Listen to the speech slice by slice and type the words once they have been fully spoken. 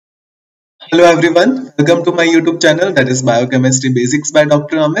Hello everyone, welcome to my YouTube channel, that is Biochemistry Basics by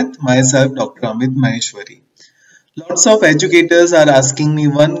Dr. Amit, myself Dr. Amit Maheshwari. Lots of educators are asking me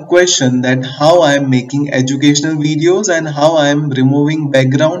one question, that how I am making educational videos and how I am removing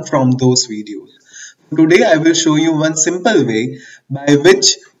background from those videos. Today I will show you one simple way by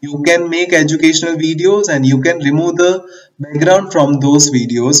which you can make educational videos and you can remove the background from those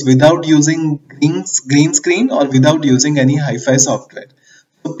videos without using green screen or without using any hi-fi software.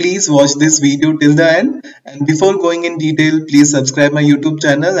 So please watch this video till the end, and before going in detail, please subscribe my YouTube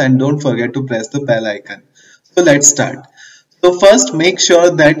channel and don't forget to press the bell icon. So let's start. So first, make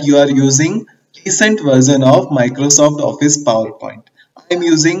sure that you are using recent version of Microsoft Office PowerPoint. I am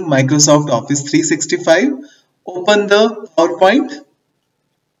using Microsoft Office 365. Open the PowerPoint.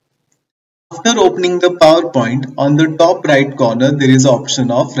 After opening the PowerPoint, on the top right corner there is option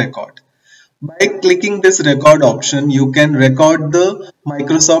of record. By clicking this record option, you can record the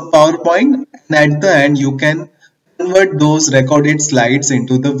Microsoft PowerPoint, and at the end you can convert those recorded slides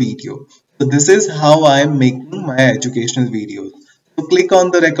into the video. So this is how I am making my educational videos. So click on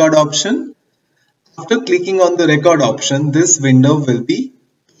the record option. After clicking on the record option, this window will be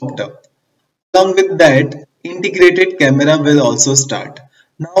popped up. Along with that, integrated camera will also start.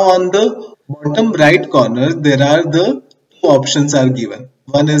 Now on the bottom right corner, there are the two options are given.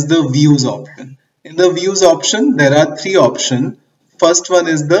 One is the views option. In the views option, there are three options. First one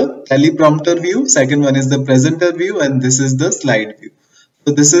is the teleprompter view, second one is the presenter view, and this is the slide view.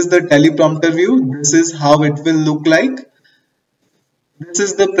 So this is the teleprompter view. This is how it will look like. This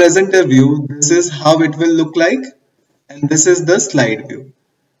is the presenter view. This is how it will look like. And this is the slide view.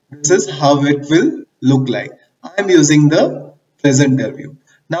 This is how it will look like. I am using the presenter view.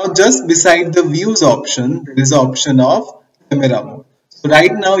 Now just beside the views option, there is option of camera mode. So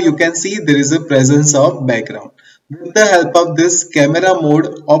right now you can see there is a presence of background. With the help of this camera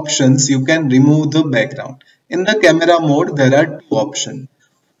mode options, you can remove the background. In the camera mode, there are two options.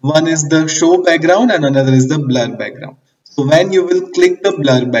 One is the show background and another is the blur background. So when you will click the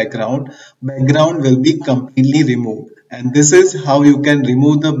blur background will be completely removed. And this is how you can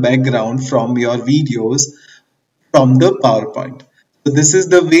remove the background from your videos from the PowerPoint. So this is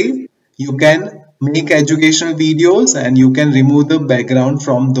the way you can make educational videos and you can remove the background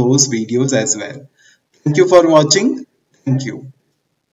from those videos as well. Thank you for watching. Thank you.